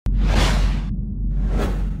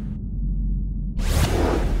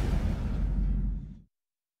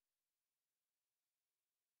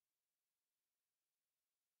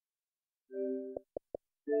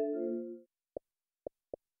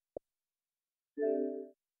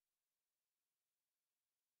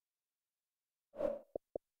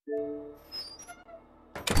It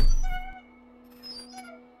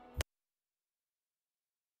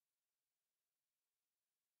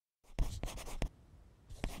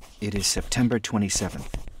is September 27th,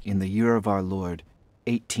 in the year of our Lord,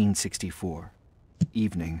 1864.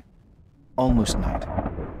 Evening. Almost night.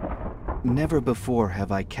 Never before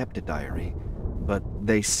have I kept a diary, but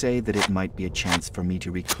they say that it might be a chance for me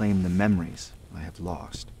to reclaim the memories I have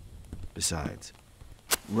lost. Besides,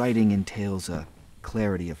 writing entails a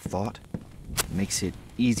clarity of thought, makes it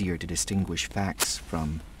easier to distinguish facts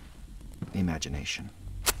from imagination.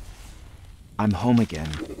 I'm home again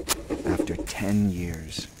after 10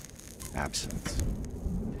 years' absence.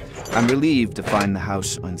 I'm relieved to find the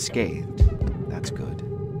house unscathed. That's good.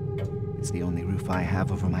 It's the only roof I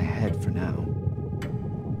have over my head for now.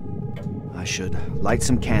 I should light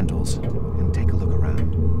some candles and take a look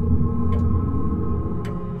around.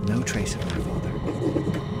 No trace of my father.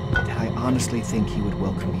 Did I honestly think he would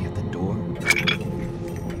welcome me at the door? He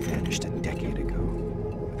vanished a decade ago,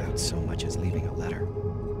 without so much as leaving a letter.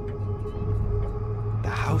 The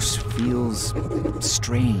house feels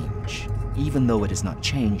strange, even though it has not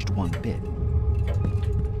changed one bit.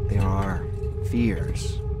 There are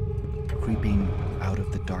fears creeping out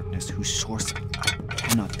of the darkness whose source I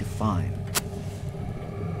cannot define.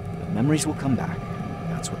 But memories will come back.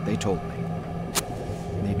 That's what they told me.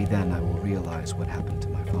 Maybe then I will realize what happened to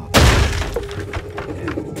my father.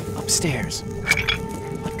 Upstairs.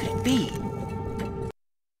 What could it be?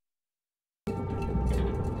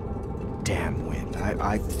 Damn wind.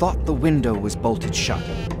 I thought the window was bolted shut.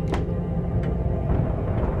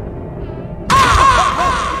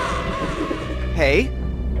 Hey,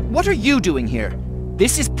 what are you doing here?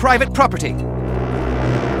 This is private property.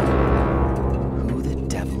 Who the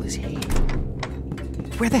devil is he?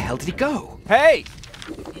 Where the hell did he go? Hey!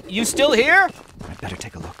 You still here? I'd better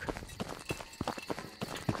take a look.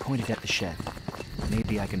 He pointed at the shed.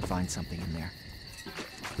 Maybe I can find something in there.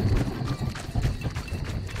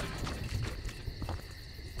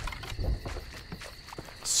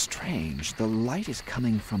 Strange. The light is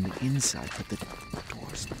coming from the inside, but the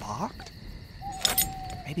door's locked?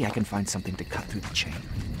 Maybe I can find something to cut through the chain.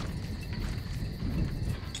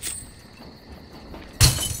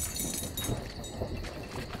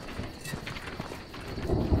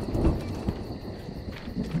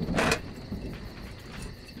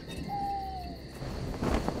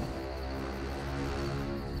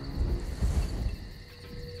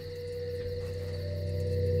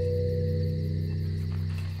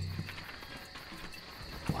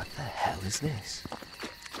 What the hell is this?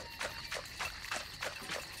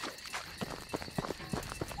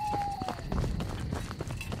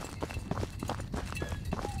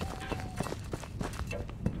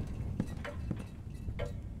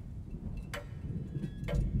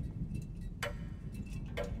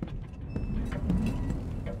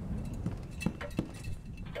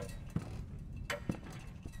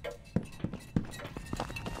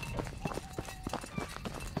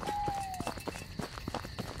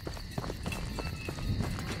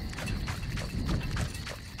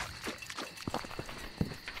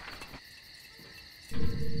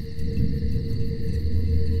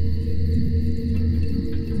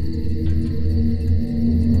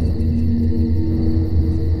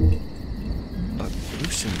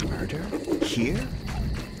 Here?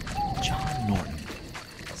 John Norton.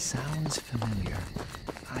 Sounds familiar.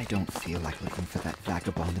 I don't feel like looking for that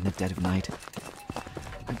vagabond in the dead of night.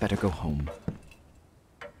 I'd better go home.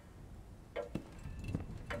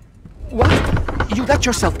 What? You let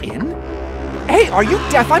yourself in? Hey, are you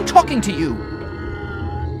deaf? I'm talking to you!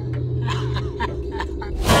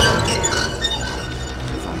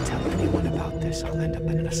 If I tell anyone about this, I'll end up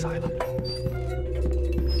in an asylum.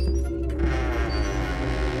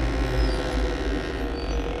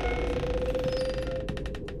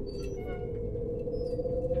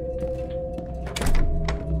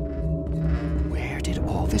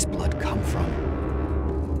 This blood come from?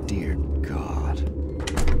 Dear God.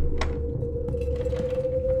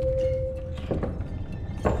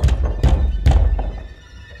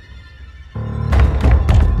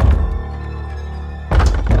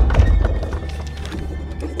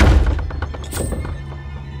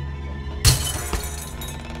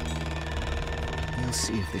 We'll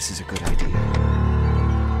see if this is a good idea.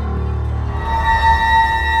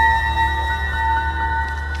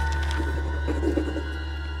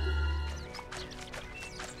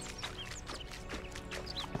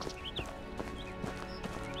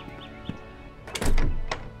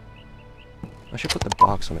 I should put the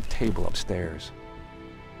box on a table upstairs.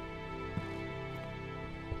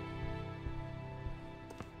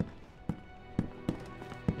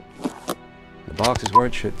 The box is where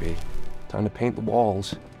it should be. Time to paint the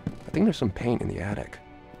walls. I think there's some paint in the attic.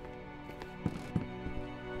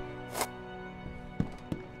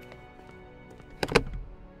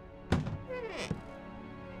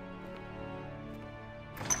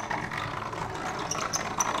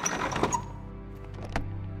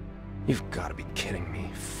 You've got to be kidding me.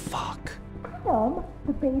 Fuck.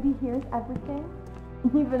 The baby hears everything,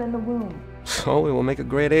 even in the womb. So it will make a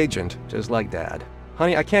great agent, just like Dad.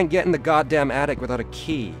 Honey, I can't get in the goddamn attic without a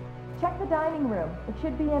key. Check the dining room. It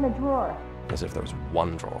should be in a drawer. As if there was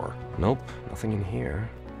one drawer. Nope, nothing in here.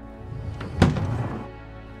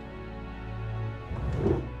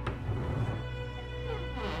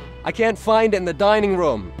 I can't find it in the dining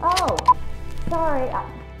room. Oh, sorry.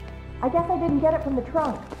 I guess I didn't get it from the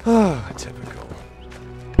trunk. Ah, typical.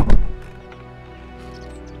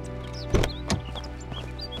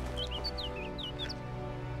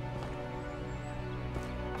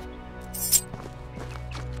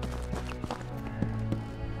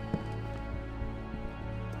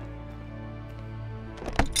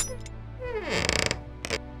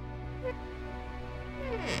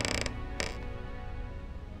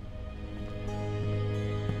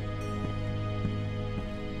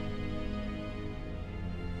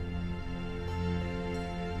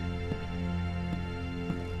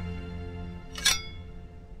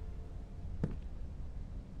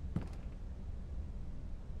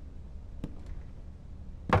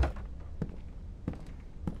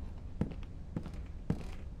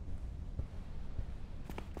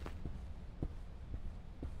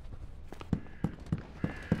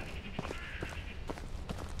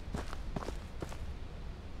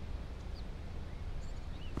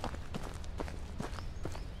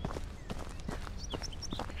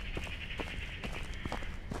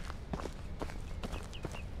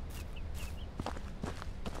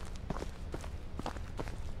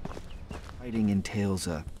 Writing entails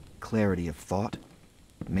a clarity of thought,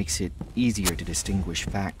 makes it easier to distinguish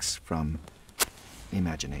facts from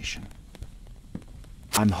imagination.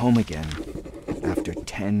 I'm home again after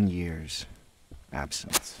 10 years'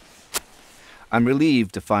 absence. I'm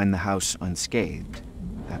relieved to find the house unscathed.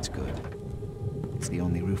 That's good. It's the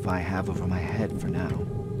only roof I have over my head for now.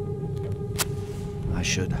 I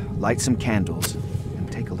should light some candles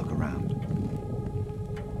and take a look around.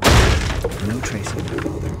 No trace of my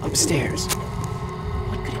father. Upstairs.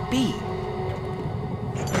 What could it be?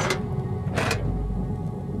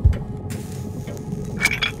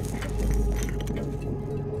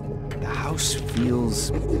 The house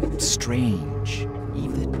feels strange.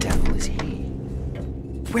 Even the devil is he.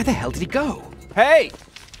 Where the hell did he go? Hey!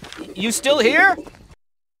 You still here?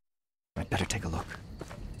 I'd better take a look.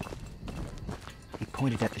 He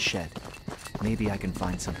pointed at the shed. Maybe I can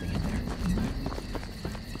find something in there.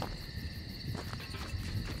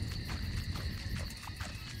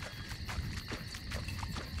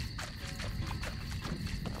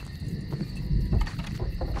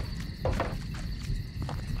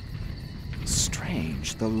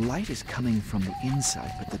 Strange. The light is coming from the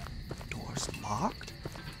inside, but the door's locked?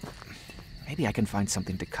 Maybe I can find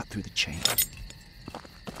something to cut through the chain.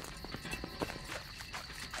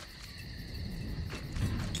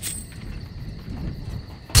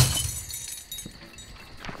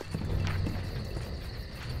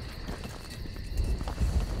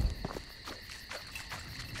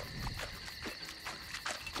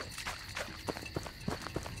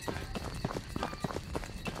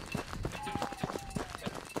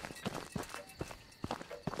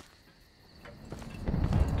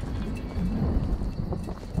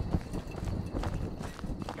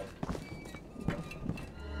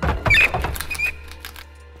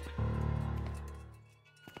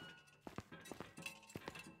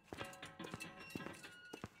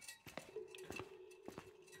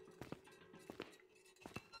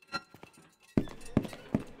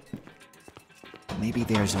 Maybe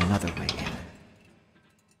there's another way in.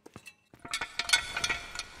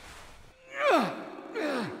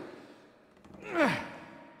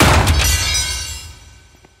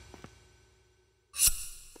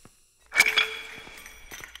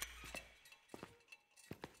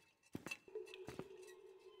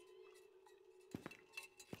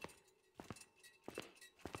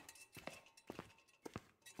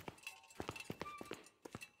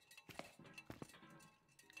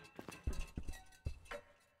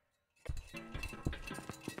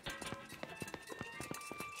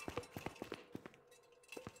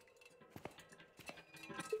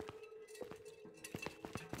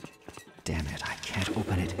 Damn it, I can't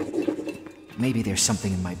open it. Maybe there's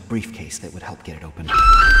something in my briefcase that would help get it open.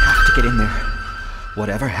 I have to get in there.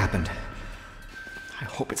 Whatever happened. I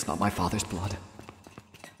hope it's not my father's blood.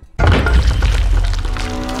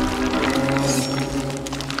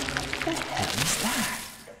 What's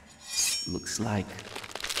that? Looks like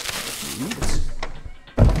keys.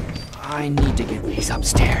 I need to get these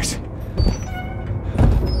upstairs.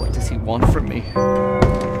 What does he want from me?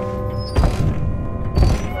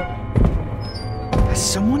 Has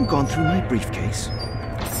someone gone through my briefcase? Who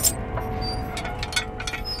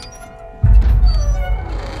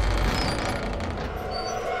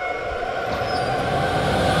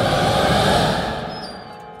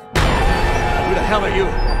the hell are you?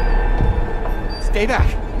 Stay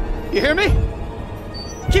back. You hear me?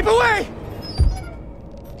 Keep away!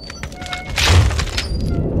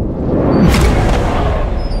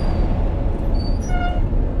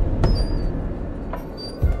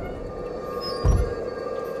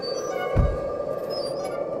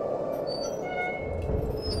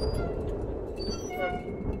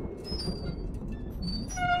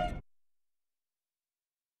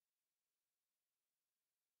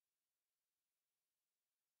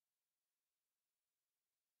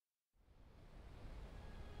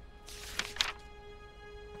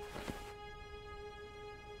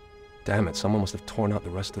 Damn it, someone must have torn out the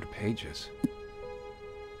rest of the pages.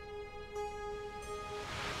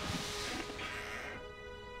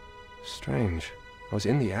 Strange. I was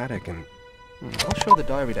in the attic and... I'll show the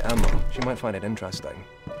diary to Emma. She might find it interesting.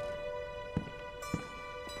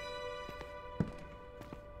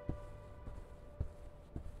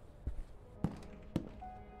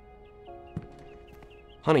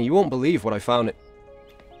 Honey, you won't believe what I found it.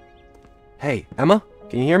 Hey, Emma?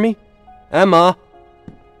 Can you hear me? Emma!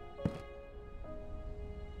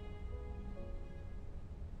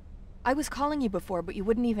 I was calling you before, but you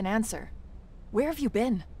wouldn't even answer. Where have you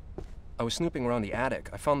been? I was snooping around the attic.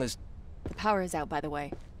 I found this... The power is out, by the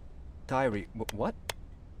way. diary. What?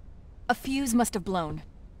 A fuse must have blown.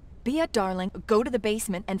 Be a darling, go to the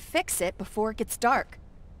basement and fix it before it gets dark.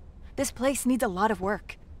 This place needs a lot of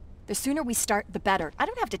work. The sooner we start, the better. I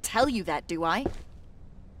don't have to tell you that, do I?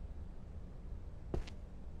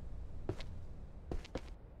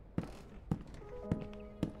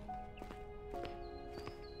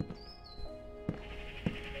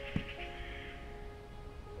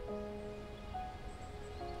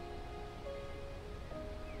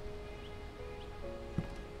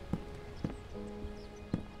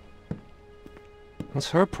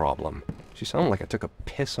 What's her problem? She sounded like I took a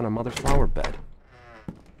piss on a mother flower bed.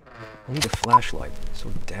 I need a flashlight. It's so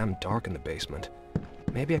damn dark in the basement.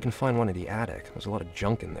 Maybe I can find one in the attic. There's a lot of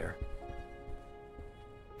junk in there.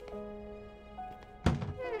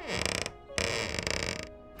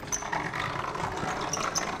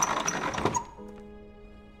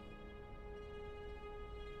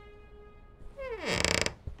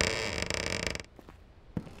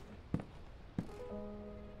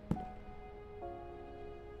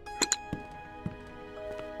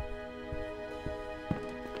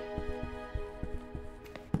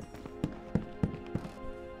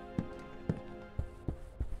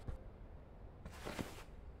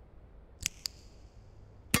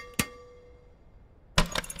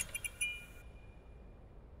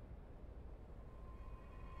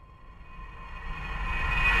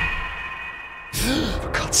 For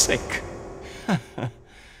God's sake.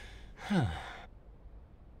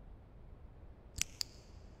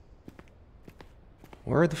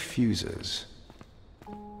 Where are the fuses?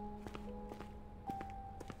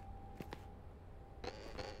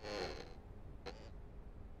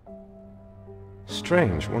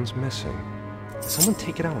 Strange, one's missing. Did someone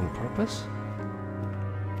take it out on purpose?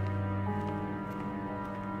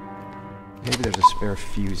 Maybe there's a spare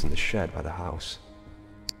fuse in the shed by the house.